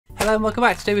Hello and welcome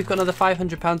back. Today we've got another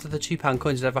 £500 of the £2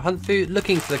 coins to have a hunt through,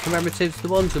 looking for the commemoratives, the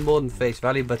ones with more than face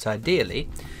value, but ideally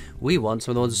we want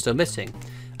some of the ones that are still missing.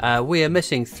 We are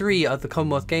missing 3 of the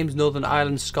Commonwealth Games: Northern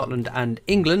Ireland, Scotland and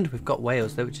England. We've got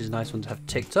Wales though, which is a nice one to have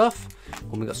ticked off,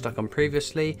 one we got stuck on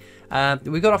previously.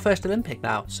 We've got our first Olympic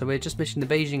now, so we're just missing the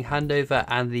Beijing handover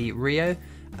and the Rio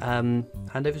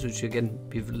handovers, which again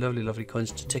be lovely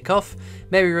coins to tick off.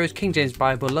 Mary Rose, King James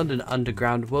Bible, London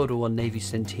Underground, World War I Navy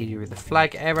Centenary, the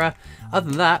flag era. Other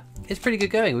than that, it's pretty good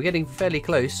going. We're getting fairly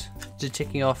close to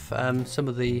ticking off some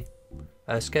of the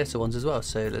scarcer ones as well,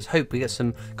 so let's hope we get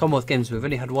some Commonwealth Games. We've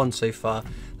only had one so far.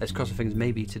 Let's cross our fingers,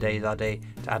 maybe today is our day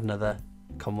to add another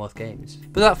Commonwealth Games.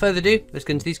 But without further ado, let's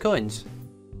get into these coins.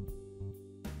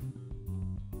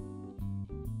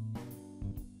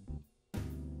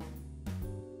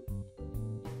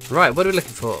 Right, what are we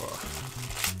looking for?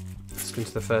 Let's go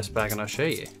into the first bag and I'll show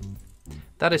you.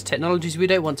 That is technologies. We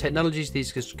don't want technologies.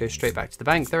 These just go straight back to the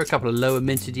bank. There are a couple of lower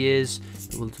minted years.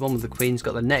 The one with the Queen's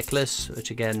got the necklace,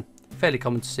 which again, fairly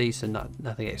common to see, so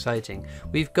nothing exciting.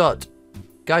 We've got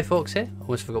Guy Fawkes here.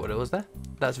 Almost forgot what it was there.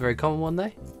 That's a very common one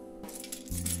there.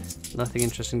 Nothing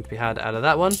interesting to be had out of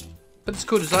that one. But it's a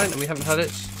cool design and we haven't had it,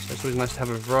 so it's always nice to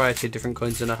have a variety of different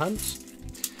coins in our hunts.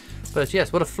 But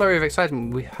yes, what a flurry of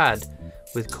excitement we've had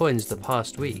with coins the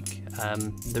past week.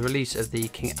 The release of the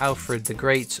King Alfred the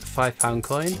Great £5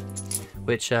 coin,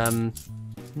 which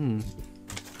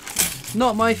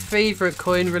not my favourite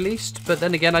coin released, but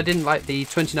then again I didn't like the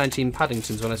 2019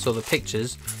 Paddingtons when I saw the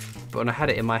pictures, but when I had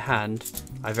it in my hand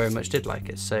I very much did like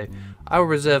it, so I will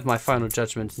reserve my final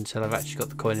judgment until I've actually got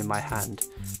the coin in my hand.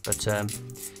 But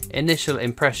initial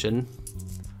impression,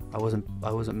 I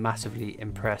wasn't massively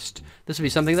impressed. This will be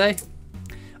something though.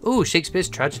 Ooh, Shakespeare's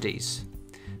Tragedies.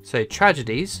 So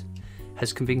Tragedies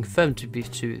has been confirmed to be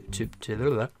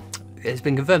it's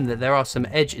been confirmed that there are some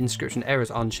edge inscription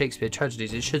errors on Shakespeare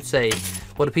Tragedies. It should say,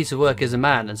 "What a piece of work is a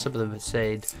man," and some of them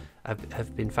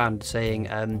have been found saying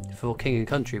 "for king and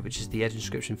country," which is the edge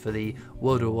inscription for the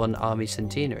World War I Army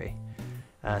Centenary.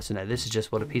 So no, this is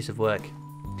just "what a piece of work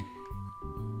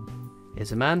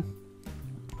is a man,"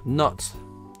 not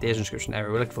the edge inscription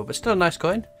error we're looking for, but still a nice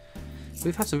coin.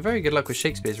 We've had some very good luck with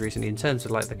Shakespeare's recently in terms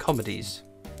of like the comedies,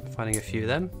 finding a few of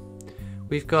them.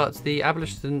 We've got the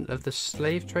Abolition of the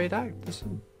Slave Trade Act. There's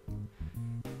some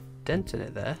dent in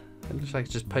it there. It looks like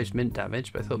it's just post-mint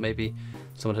damage, but I thought maybe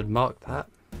someone had marked that.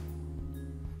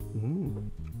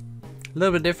 A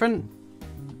little bit different,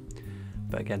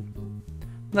 but again,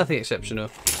 nothing exceptional.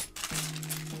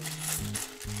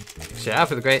 So yeah,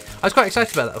 Alfred the Great. I was quite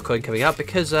excited about that coin coming out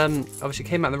because obviously it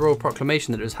came out in the Royal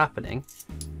Proclamation that it was happening,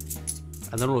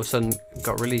 and then all of a sudden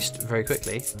got released very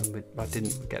quickly. I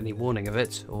didn't get any warning of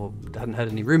it, or hadn't heard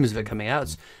any rumours of it coming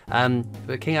out.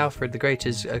 But King Alfred the Great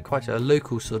is quite a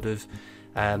local sort of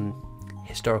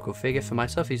historical figure for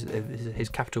myself. His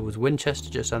capital was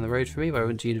Winchester, just down the road from me, where I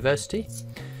went to university.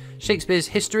 Shakespeare's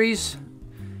Histories,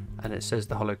 and it says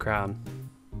the Hollow Crown.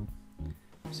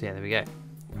 So yeah, there we go.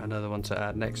 Another one to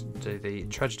add next to the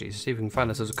Tragedies. See if we can find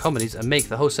ourselves a comedies and make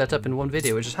the whole setup in one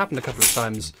video, which has happened a couple of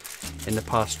times in the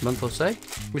past month or so,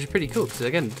 which is pretty cool because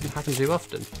again, it didn't happen too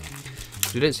often.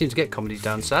 We don't seem to get comedies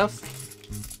down south.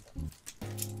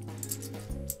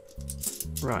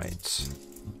 Right.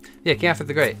 Yeah, King Alfred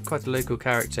the Great, quite a local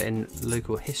character in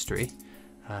local history,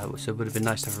 so it would have been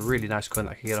nice to have a really nice coin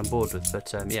that I could get on board with,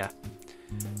 but yeah,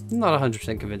 not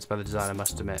 100% convinced by the design, I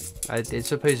must admit. It's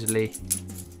supposedly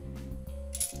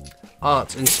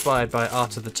art inspired by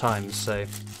art of the times, so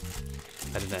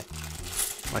I don't know.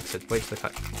 Like I said, wait till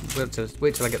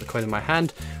I get the coin in my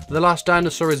hand. The last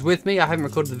dinosaur is with me. I haven't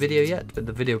recorded the video yet, but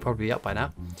the video will probably be up by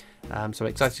now. So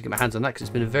I'm excited to get my hands on that because it's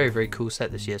been a very cool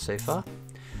set this year so far.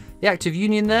 The Active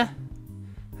Union there,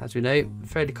 as we know,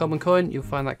 fairly common coin. You'll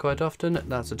find that quite often.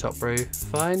 That's a top row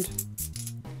find.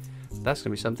 That's going to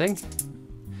be something.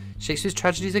 Shakespeare's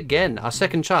Tragedies again. Our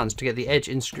second chance to get the edge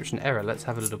inscription error. Let's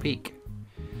have a little peek.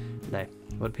 No,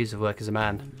 what a piece of work is a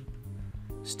man.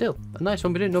 Still, a nice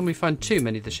one. We don't normally find too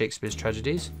many of the Shakespeare's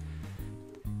Tragedies.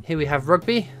 Here we have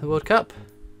Rugby, the World Cup.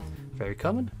 Very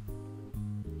common.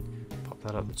 Pop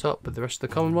that up the top with the rest of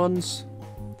the common ones.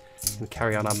 And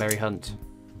carry on our merry hunt.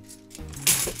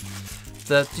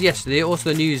 Yes, also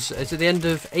the news is at the end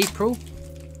of April.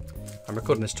 I'm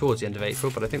recording this towards the end of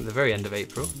April, but I think the very end of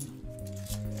April.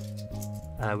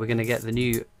 We're going to get the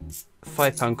new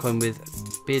 £5 coin with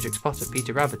Beatrix Potter,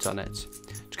 Peter Rabbit on it.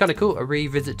 It's kind of cool, a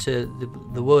revisit to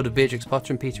the world of Beatrix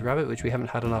Potter and Peter Rabbit, which we haven't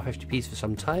had on our 50p's for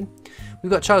some time.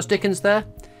 We've got Charles Dickens there,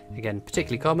 again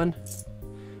particularly common.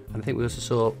 And I think we also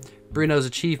saw Brunel's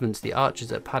Achievements, the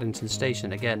Archers at Paddington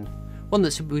Station, again One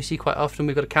that we see quite often.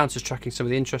 We've got a counters tracking some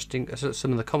of the interesting,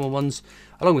 some of the common ones,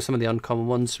 along with some of the uncommon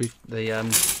ones.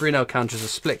 The Brunel counter is a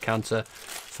split counter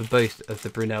for both of the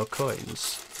Brunel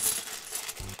coins.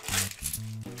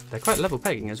 They're quite level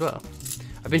pegging as well.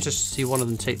 I'd be interested to see one of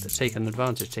them take an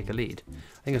advantage, take a lead.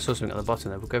 I think I saw something at the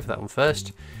bottom there. We'll go for that one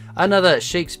first. Another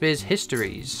Shakespeare's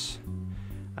Histories.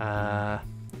 And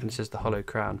it says the Hollow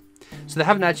Crown. So there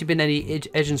haven't actually been any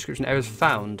edge inscription errors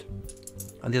found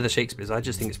on the other Shakespeares. I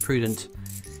just think it's prudent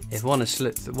if one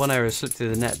error has slipped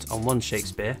through the net on one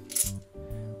Shakespeare,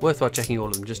 worthwhile checking all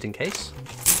of them just in case.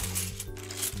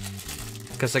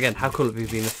 Because again, how cool would it be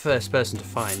being the first person to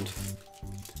find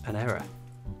an error?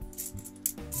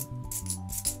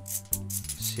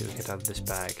 See what we get out of this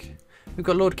bag. We've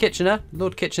got Lord Kitchener.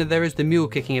 Lord Kitchener, there is the mule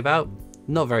kicking about.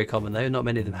 Not very common though, not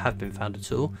many of them have been found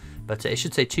at all. But it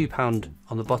should say £2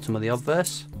 on the bottom of the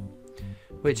obverse,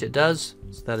 which it does,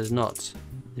 so that is not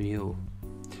the mule.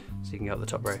 So you can go up the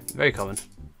top row. Very common.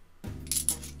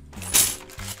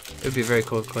 It would be a very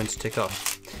cool coin to tick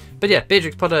off. But yeah,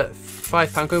 Beatrix Potter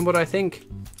 £5 coin, what do I think?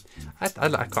 I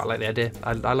quite like the idea.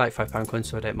 I like £5 coins,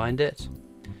 so I don't mind it.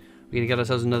 We're going to get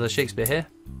ourselves another Shakespeare here.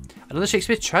 Another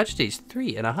Shakespeare Tragedies,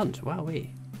 3 in a hunt. Wowee.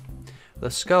 The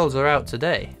skulls are out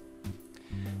today.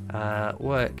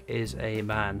 Work is a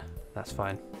man. That's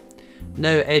fine.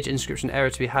 No edge inscription error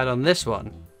to be had on this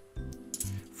one.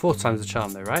 4 times the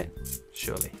charm though, right?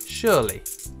 Surely. Surely.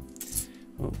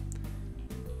 Oh.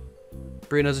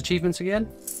 Bruno's achievements again.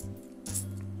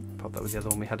 Pop that with the other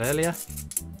one we had earlier.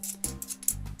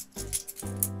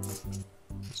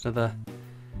 There's another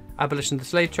abolition of the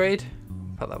slave trade.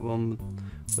 Put that one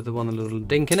with the one with a little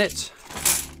dink in it.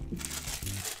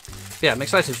 Yeah, I'm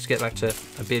excited to get back to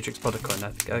a Beatrix Potter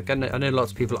coin. I know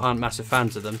lots of people aren't massive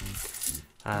fans of them,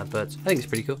 but I think it's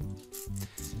pretty cool.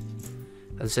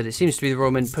 As I said, it seems to be the Royal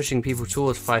Mint pushing people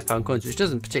towards £5 coins, which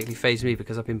doesn't particularly faze me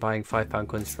because I've been buying £5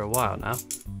 coins for a while now.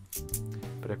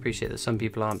 But I appreciate that some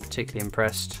people aren't particularly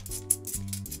impressed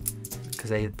because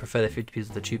they prefer their 50p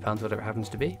to the £2, whatever it happens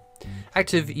to be.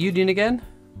 Active Union again.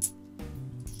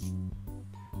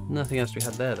 Nothing else we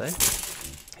had there though.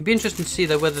 It'd be interesting to see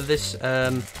though whether this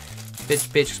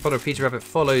Beatrix Potter Peter Rabbit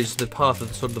follows the path of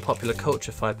the sort of the popular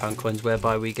culture £5 coins,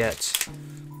 whereby we get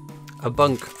a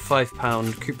bunk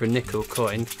 £5 Cooper nickel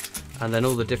coin, and then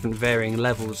all the different varying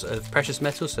levels of precious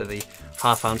metal. So the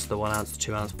 ½ ounce, the 1 ounce, the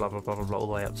 2 ounce, blah blah blah blah blah, all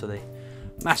the way up to the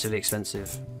massively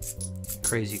expensive,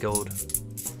 crazy gold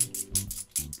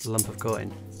lump of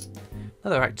coin.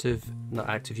 Another not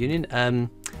active union.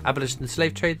 Abolition of the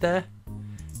slave trade there.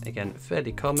 Again,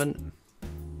 fairly common.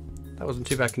 That wasn't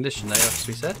too bad condition though, as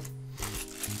we said.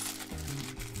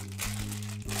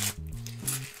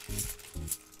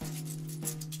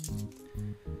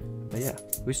 But yeah,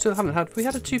 we still haven't had. We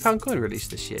had a £2 coin released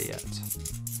this year yet,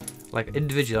 like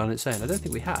individually on its own. I don't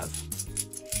think we have.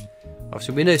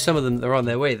 Obviously, we know some of them are on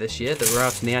their way this year that were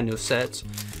out in the annual set,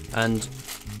 and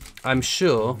I'm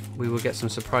sure we will get some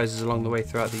surprises along the way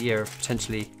throughout the year of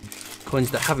potentially coins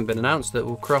that haven't been announced that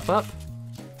will crop up,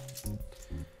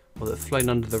 or that have flown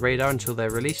under the radar until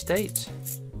their release date.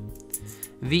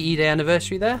 VE Day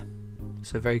anniversary there,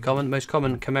 so very common, most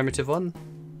common commemorative one.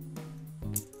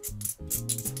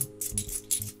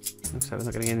 Looks like we're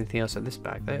not getting anything else in this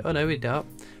bag though. Oh no, we don't.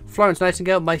 Florence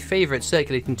Nightingale, my favourite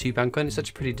circulating £2 coin. It's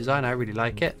such a pretty design, I really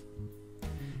like it.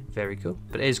 Very cool,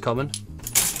 but it is common.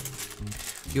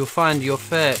 You'll find your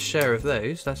fair share of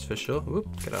those, that's for sure. Whoop,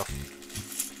 get off.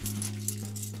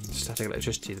 Static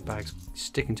electricity, the bag's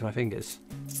sticking to my fingers.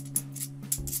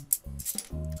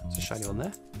 There's a shiny one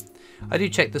there. I do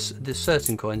check the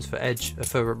certain coins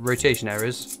for rotation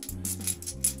errors,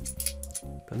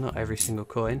 but not every single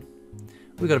coin.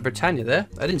 We got a Britannia there.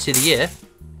 I didn't see the year.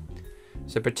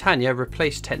 So Britannia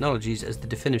replaced Technologies as the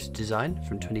definitive design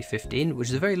from 2015, which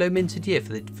is a very low minted year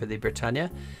for the Britannia.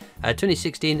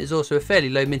 2016 is also a fairly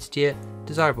low minted year,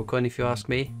 desirable coin if you ask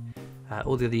me.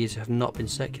 All the other years have not been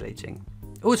circulating.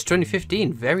 Oh, it's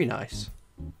 2015, very nice.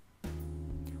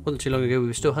 Wasn't too long ago we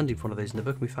were still hunting for one of those in the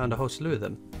book and we found a whole slew of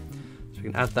them. So we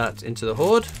can add that into the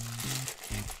hoard.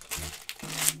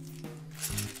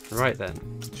 Right then,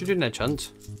 should we do an edge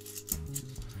hunt?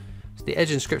 So the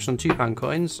edge inscription on £2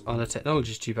 coins, on a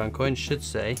Technologies £2 coin, should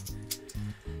say,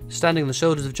 "Standing on the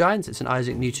shoulders of giants." It's an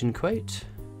Isaac Newton quote.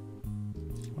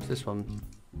 What's this one?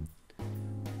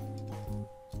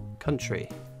 Country.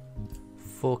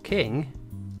 For king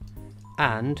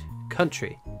and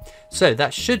country. So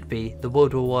that should be the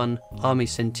World War I Army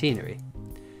Centenary.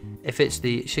 If it's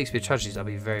the Shakespeare Tragedies, I'll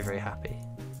be very, very happy,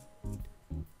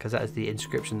 because that is the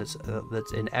inscription that's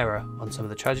in error on some of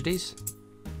the tragedies.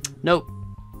 Nope.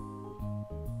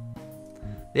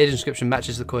 The edge inscription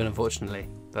matches the coin, unfortunately.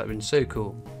 That would have been so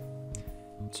cool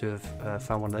to have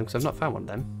found one of them, because I've not found one of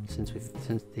them since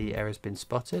the area's been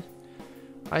spotted.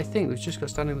 I think we've just got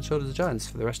Standing on the Shoulders of Giants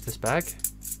for the rest of this bag.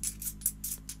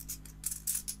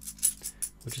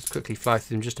 We'll just quickly fly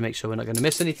through them just to make sure we're not going to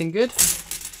miss anything good,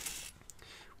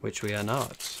 which we are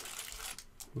not.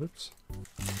 Whoops.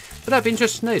 But that'd be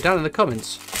interesting to know down in the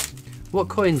comments. What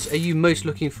coins are you most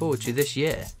looking forward to this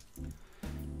year?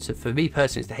 So for me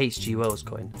personally, it's the HG Wells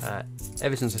coin.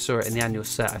 Ever since I saw it in the annual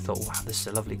set, I thought, wow, this is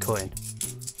a lovely coin.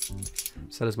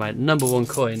 So that is my #1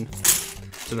 coin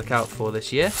to look out for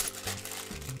this year.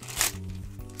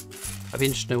 I'd be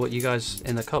interested to know what you guys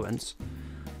in the comments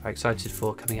are excited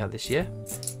for coming out this year.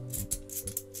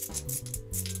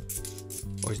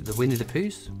 Or is it the Winnie the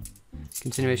Poohs?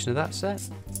 Continuation of that set.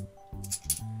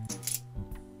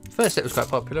 First set was quite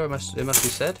popular, it must be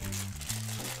said.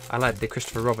 I liked the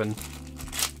Christopher Robin.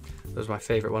 That was my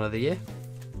favourite one of the year.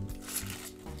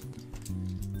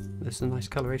 There's a nice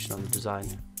coloration on the design.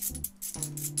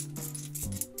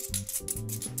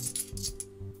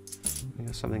 We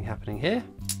got something happening here.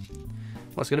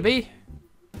 What's it going to be?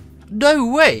 No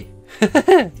way!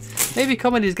 Maybe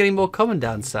comedy is getting more common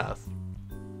down south.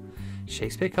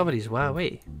 Shakespeare comedies,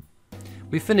 wowee.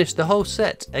 We finished the whole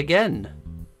set again.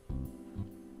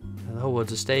 And the whole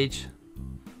world's a stage.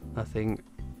 Nothing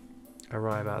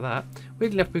awry about that.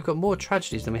 Weirdly enough, we've got more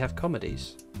tragedies than we have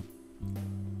comedies.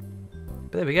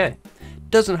 But there we go.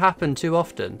 Doesn't happen too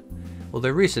often. Although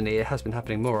recently it has been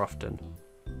happening more often.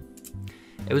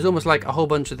 It was almost like a whole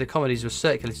bunch of the comedies were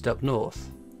circulated up north.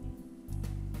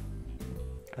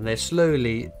 And they've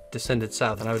slowly descended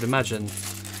south. And I would imagine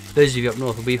those of you up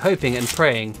north will be hoping and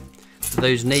praying that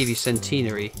those Navy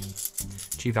Centenary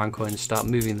 £2 coins start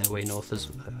moving their way north as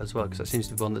well. Because that seems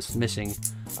to be one that's missing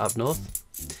up north.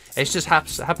 It's just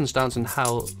happenstance on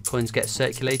how coins get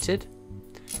circulated.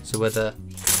 So whether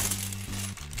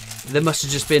there must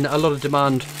have just been a lot of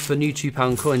demand for new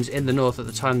 £2 coins in the north at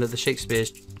the time that the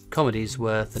Shakespeare's comedies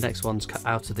were the next ones cut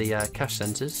out of the cash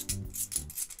centres.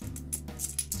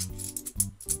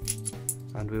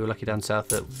 And we were lucky down south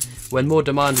that when more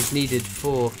demand was needed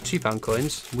for £2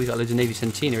 coins, we got loads of Navy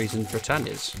Centenaries and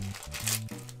Britannias.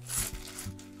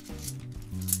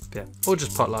 Yeah, or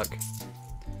just potluck.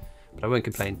 But I won't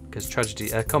complain, because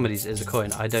comedies is a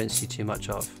coin I don't see too much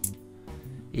of.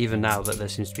 Even now that there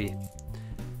seems to be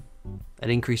an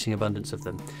increasing abundance of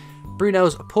them.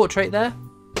 Brunel's portrait there.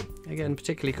 Again,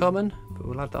 particularly common, but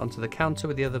we'll add that onto the counter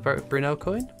with the other Brunel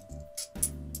coin.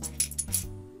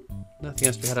 Nothing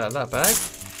else to be had out of that bag.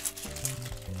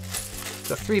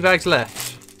 Got 3 bags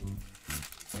left.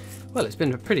 Well, it's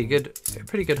been a pretty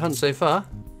good hunt so far.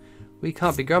 We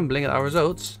can't be grumbling at our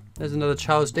results. There's another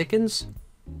Charles Dickens.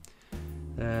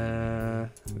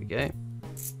 There we go.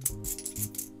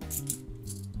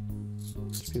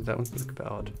 Just think that one's look a bit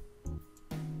odd.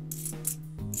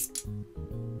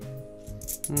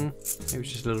 Maybe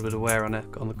it's just a little bit of wear on the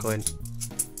coin.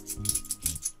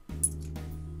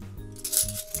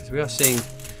 Because we are seeing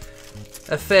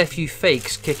a fair few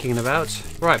fakes kicking about.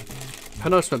 Right,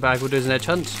 penultimate bag we'll do as an edge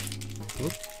hunt.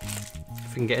 Oop. If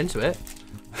we can get into it.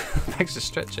 Bag's just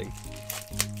stretching.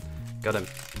 Got him.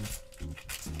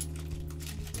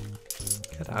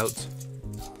 Get out.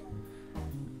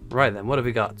 Right then, what have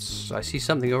we got? I see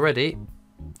something already.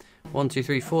 1, 2,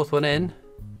 3, fourth one in.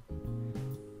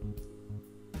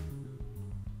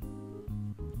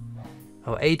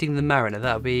 Oh, aiding the mariner.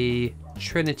 That would be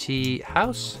Trinity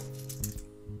House.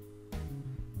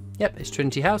 Yep, it's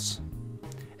Trinity House.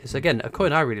 It's again a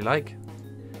coin I really like.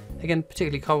 Again,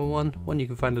 particularly common one you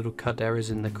can find little cut errors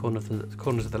in the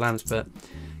corners of the lamps, but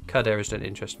cut errors don't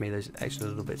interest me. Those extra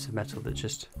little bits of metal that are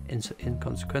just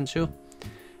inconsequential.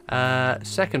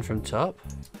 Second from top.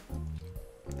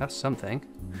 That's something.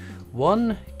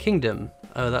 1 Kingdom.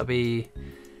 Oh, that'd be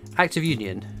Act of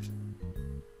Union.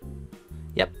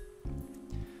 Yep.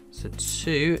 So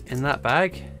 2 in that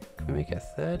bag. Can we make it a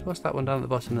third? What's that one down at the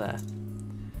bottom there?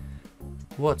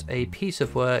 What a piece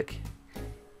of work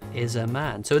is a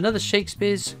man. So another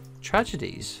Shakespeare's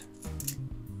tragedies.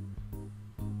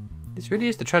 This really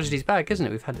is the tragedies bag, isn't it?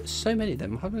 We've had so many of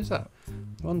them. How many is that?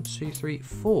 1, 2, 3,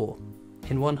 4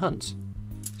 in one hunt.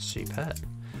 Superb.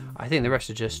 I think the rest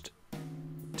are just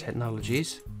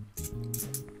technologies.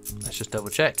 Let's just double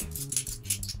check.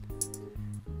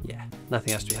 Yeah,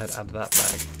 nothing else to be had out of that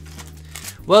bag.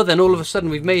 Well then, all of a sudden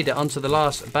we've made it onto the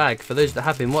last bag. For those that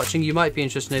have been watching, you might be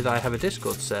interested to know that I have a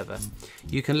Discord server.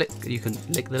 You can lick the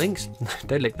links.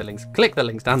 Don't lick the links. Click the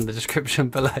links down in the description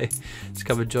below to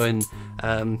come and join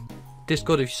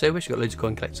Discord if you so wish. You've got loads of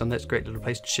coin collectors on there. It's a great little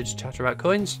place to chit-chat about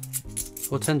coins.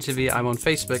 Alternatively, I'm on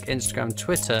Facebook, Instagram,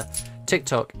 Twitter,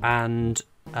 TikTok, and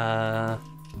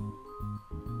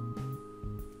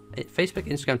Facebook,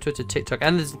 Instagram, Twitter, TikTok,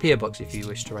 and there's the PO box if you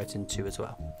wish to write into as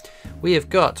well. We have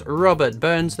got Robert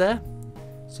Burns there.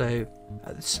 So,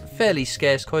 it's a fairly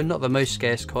scarce coin, not the most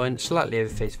scarce coin, slightly over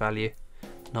face value.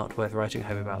 Not worth writing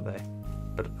home about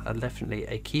though, but definitely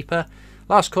a keeper.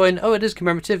 Last coin, oh, it is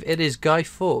commemorative, it is Guy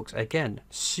Fawkes. Again,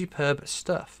 superb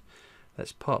stuff.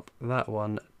 Let's pop that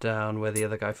one down where the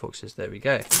other Guy Fawkes is. There we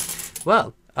go.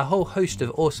 Well, a whole host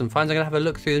of awesome finds. I'm going to have a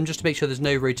look through them just to make sure there's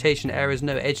no rotation errors,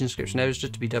 no edge inscription errors,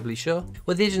 just to be doubly sure.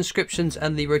 Well, the edge inscriptions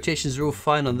and the rotations are all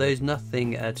fine on those.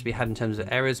 Nothing to be had in terms of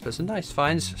errors, but some nice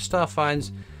finds, star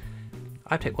finds.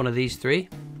 I picked one of these three.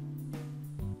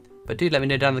 But do let me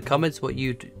know down in the comments what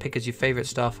you'd pick as your favourite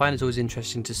star find. It's always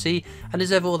interesting to see. And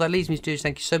as ever, all that leaves me to do is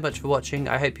thank you so much for watching.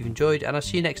 I hope you've enjoyed, and I'll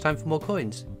see you next time for more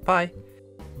coins. Bye!